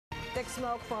Thick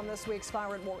smoke from this week's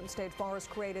fire at Wharton State Forest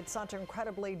created such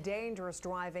incredibly dangerous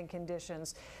driving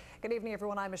conditions. Good evening,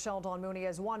 everyone. I'm Michelle Dawn Mooney.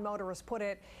 As one motorist put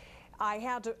it, I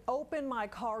had to open my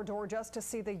car door just to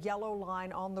see the yellow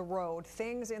line on the road.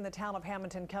 Things in the town of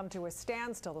Hamilton come to a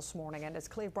standstill this morning, and as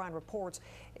Cleve Bryan reports,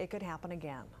 it could happen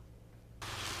again.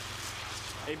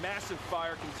 A massive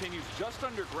fire continues just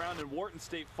underground in Wharton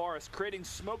State Forest, creating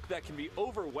smoke that can be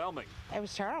overwhelming. It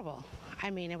was terrible. I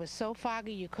mean, it was so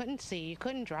foggy you couldn't see, you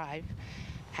couldn't drive,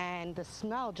 and the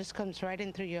smell just comes right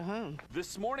in through your home.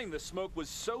 This morning, the smoke was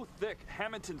so thick,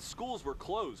 Hamilton schools were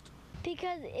closed.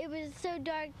 Because it was so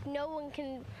dark, no one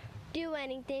can do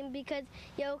anything because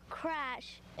you'll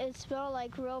crash. It smelled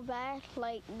like real bad,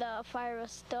 like the fire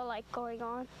was still like going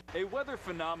on. A weather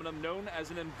phenomenon known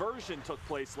as an inversion took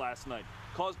place last night,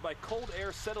 caused by cold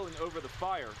air settling over the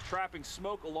fire, trapping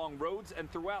smoke along roads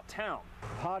and throughout town.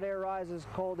 Hot air rises,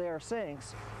 cold air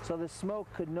sinks, so the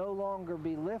smoke could no longer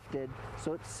be lifted,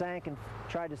 so it sank and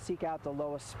tried to seek out the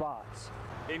lowest spots.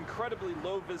 Incredibly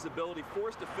low visibility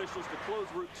forced officials to close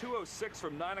Route 206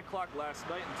 from 9 o'clock last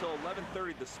night until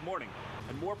 11:30 this morning,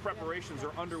 and more preparations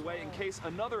are underway in case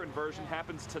another inversion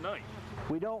happens tonight.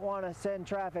 We don't want to send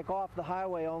traffic off the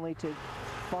highway only to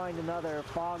find another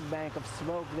fog bank of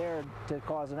smoke there to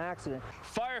cause an accident.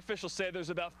 Fire officials say there's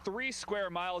about 3 square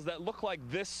miles that look like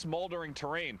this smoldering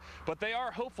terrain, but they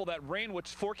are hopeful that rain,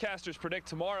 which forecasters predict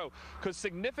tomorrow, could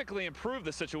significantly improve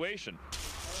the situation.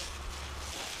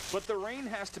 But the rain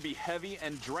has to be heavy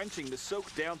and drenching to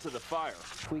soak down to the fire.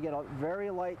 If we get a very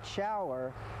light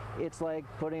shower, it's like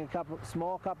putting a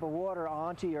small cup of water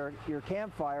onto your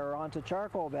campfire or onto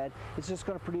charcoal bed. It's just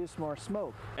going to produce more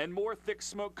smoke. And more thick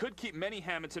smoke could keep many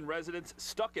Hamilton residents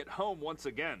stuck at home once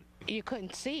again. You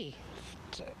couldn't see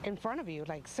in front of you,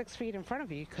 like 6 feet in front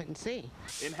of you, you couldn't see.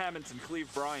 In Hamilton, Cleve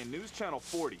Bryan, News Channel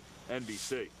 40,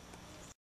 NBC.